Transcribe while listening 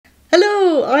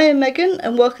Hello, I am Megan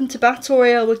and welcome to Battle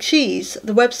Royale with Cheese,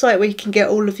 the website where you can get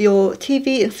all of your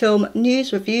TV and film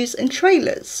news, reviews and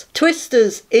trailers.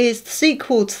 Twisters is the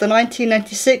sequel to the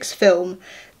 1996 film.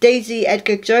 Daisy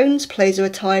Edgar Jones plays a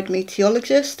retired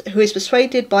meteorologist who is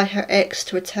persuaded by her ex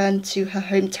to return to her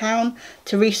hometown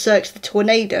to research the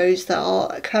tornadoes that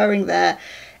are occurring there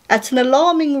at an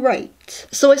alarming rate.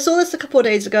 So I saw this a couple of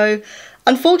days ago.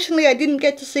 Unfortunately, I didn't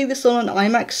get to see this on an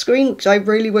IMAX screen, which I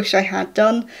really wish I had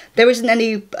done. There isn't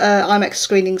any IMAX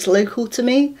screenings local to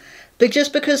me, but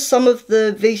just because some of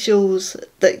the visuals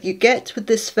that you get with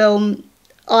this film,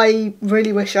 I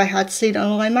really wish I had seen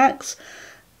on IMAX.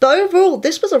 But overall,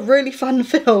 this was a really fun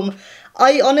film.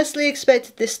 I honestly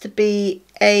expected this to be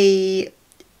a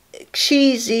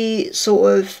cheesy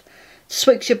sort of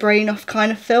switch your brain off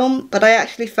kind of film, but I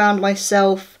actually found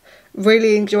myself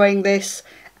really enjoying this,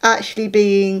 actually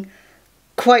being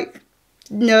quite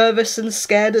nervous and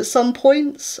scared at some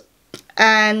points.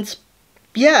 And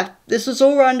yeah, this was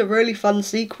all around a really fun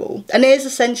sequel. And it is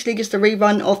essentially just a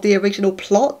rerun of the original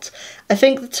plot. I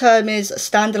think the term is a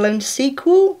standalone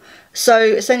sequel. So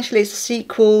essentially it's a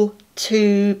sequel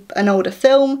to an older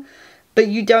film, but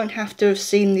you don't have to have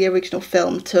seen the original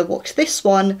film to watch this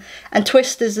one, and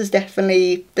Twisters is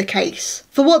definitely the case.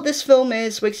 For what this film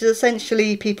is, which is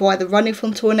essentially people either running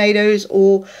from tornadoes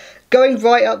or going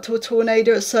right up to a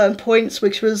tornado at certain points,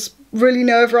 which was really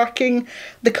nerve-wracking,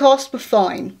 the cast were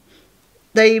fine.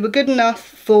 They were good enough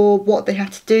for what they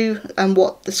had to do and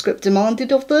what the script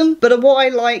demanded of them. But what I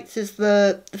liked is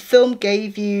the film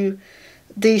gave you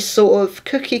these sort of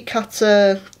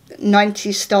cookie-cutter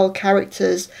 90s style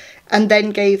characters and then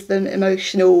gave them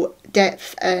emotional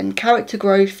depth and character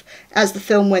growth as the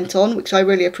film went on, which I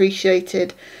really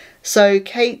appreciated. So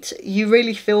Kate, you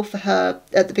really feel for her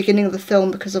at the beginning of the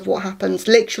film because of what happens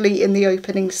literally in the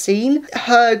opening scene.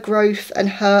 Her growth and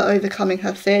her overcoming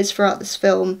her fears throughout this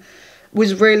film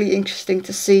was really interesting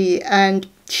to see, and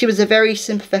she was a very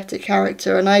sympathetic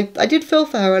character, and I did feel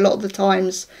for her a lot of the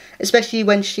times, especially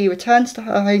when she returns to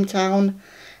her hometown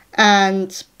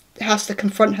and has to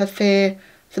confront her fear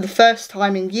for the first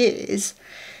time in years,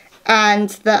 and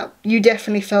that you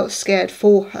definitely felt scared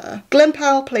for her. Glenn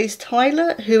Powell plays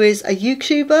Tyler, who is a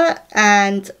YouTuber,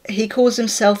 and he calls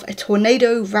himself a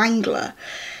tornado wrangler.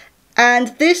 And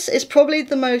this is probably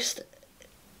the most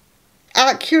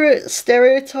accurate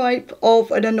stereotype of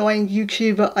an annoying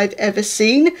YouTuber I've ever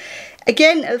seen.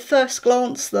 Again, at first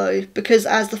glance though, because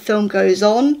as the film goes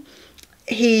on,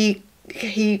 he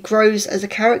grows as a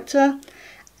character,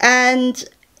 and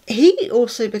he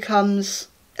also becomes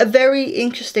a very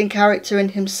interesting character in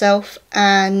himself,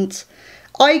 and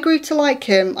I grew to like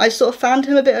him. I sort of found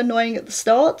him a bit annoying at the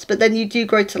start, but then you do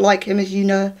grow to like him as you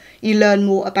learn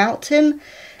more about him.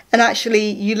 And actually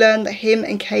you learn that him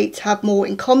and Kate have more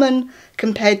in common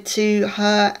compared to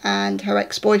her and her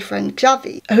ex-boyfriend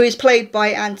Javi, who is played by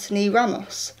Anthony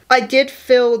Ramos. I did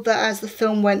feel that as the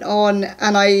film went on,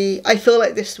 and I feel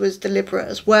like this was deliberate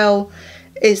as well,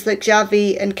 is that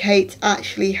Javi and Kate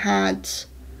actually had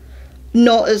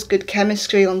not as good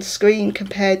chemistry on screen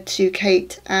compared to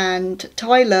Kate and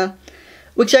Tyler,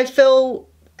 which I feel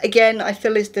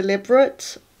is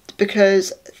deliberate,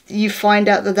 because you find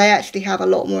out that they actually have a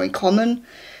lot more in common.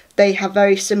 They have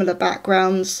very similar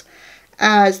backgrounds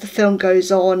as the film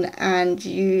goes on, and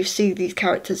you see these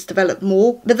characters develop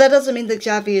more. But that doesn't mean that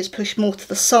Javi is pushed more to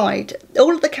the side.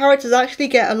 All of the characters actually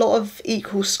get a lot of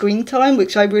equal screen time,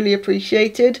 which I really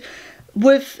appreciated.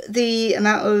 With the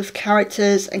amount of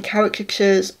characters and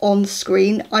caricatures on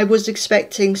screen, I was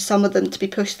expecting some of them to be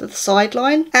pushed to the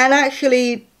sideline, and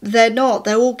actually they're not.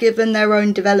 They're all given their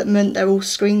own development, they're all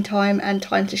screen time and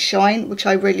time to shine, which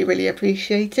I really, really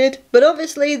appreciated. But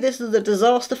obviously this is a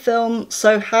disaster film,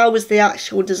 so how was the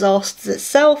actual disasters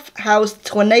itself? How was the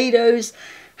tornadoes?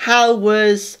 How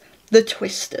was the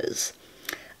Twisters?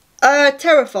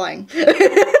 Terrifying.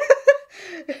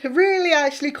 Really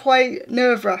actually quite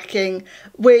nerve-wracking,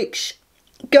 which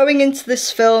going into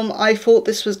this film I thought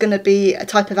this was going to be a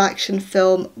type of action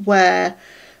film where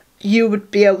you would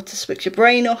be able to switch your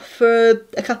brain off for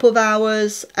a couple of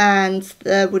hours and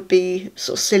there would be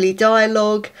sort of silly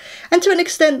dialogue, and to an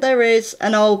extent there is,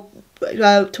 and I'll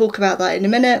talk about that in a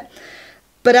minute.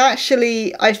 But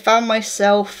actually I found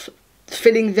myself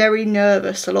feeling very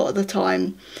nervous a lot of the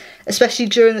time, especially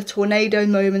during the tornado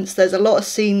moments. There's a lot of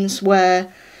scenes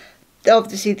where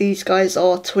obviously these guys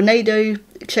are tornado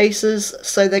chasers,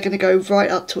 so they're going to go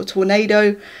right up to a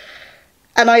tornado,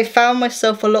 and I found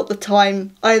myself a lot of the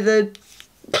time either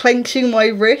clenching my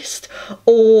wrist,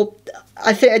 or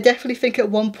I definitely think at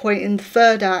one point in the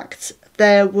third act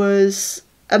there was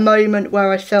a moment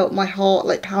where I felt my heart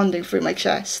like pounding through my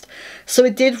chest. So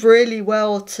it did really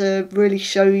well to really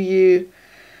show you,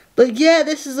 but yeah,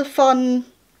 this is a fun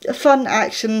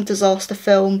action disaster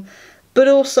film, but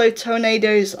also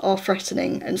tornadoes are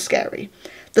threatening and scary.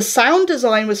 The sound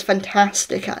design was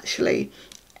fantastic actually,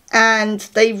 and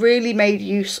they really made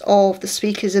use of the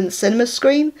speakers in the cinema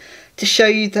screen to show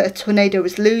you that a tornado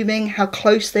was looming, how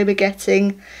close they were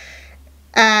getting,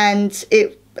 and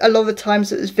a lot of the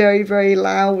times it was very, very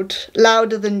loud,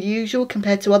 louder than usual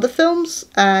compared to other films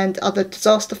and other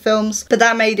disaster films, but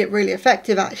that made it really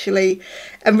effective actually,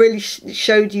 and really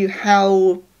showed you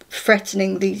how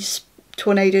threatening these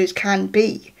tornadoes can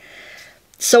be.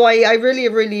 So I really,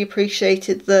 really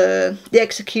appreciated the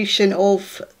execution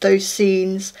of those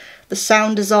scenes, the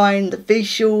sound design, the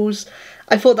visuals.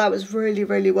 I thought that was really,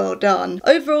 really well done.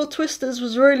 Overall, Twisters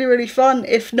was really, really fun,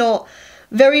 if not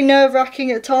very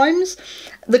nerve-wracking at times.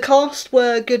 The cast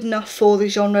were good enough for the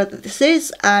genre that this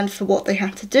is and for what they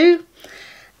had to do.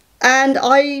 And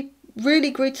I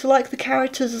really grew to like the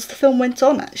characters as the film went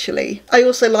on actually. I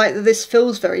also like that this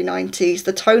feels very 90s.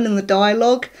 The tone and the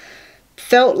dialogue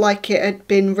felt like it had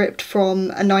been ripped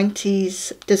from a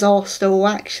 90s disaster or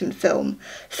action film.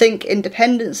 Think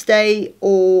Independence Day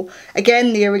or,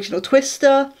 again, the original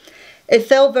Twister. It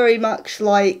felt very much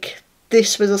like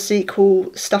this was a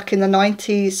sequel stuck in the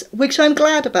 90s, which I'm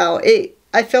glad about.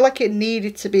 I feel like it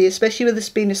needed to be, especially with this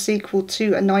being a sequel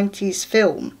to a 90s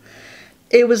film.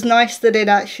 It was nice that it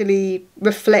actually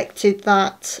reflected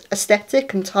that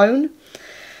aesthetic and tone.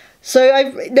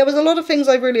 So there was a lot of things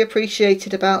I really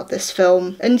appreciated about this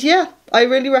film, and yeah, I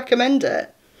really recommend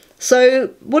it. So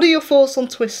what are your thoughts on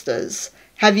Twisters?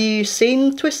 Have you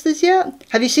seen Twisters yet?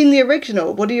 Have you seen the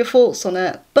original? What are your thoughts on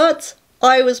it? But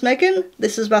I was Megan,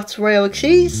 this is Battle Royale with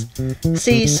Cheese.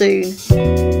 See you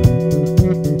soon.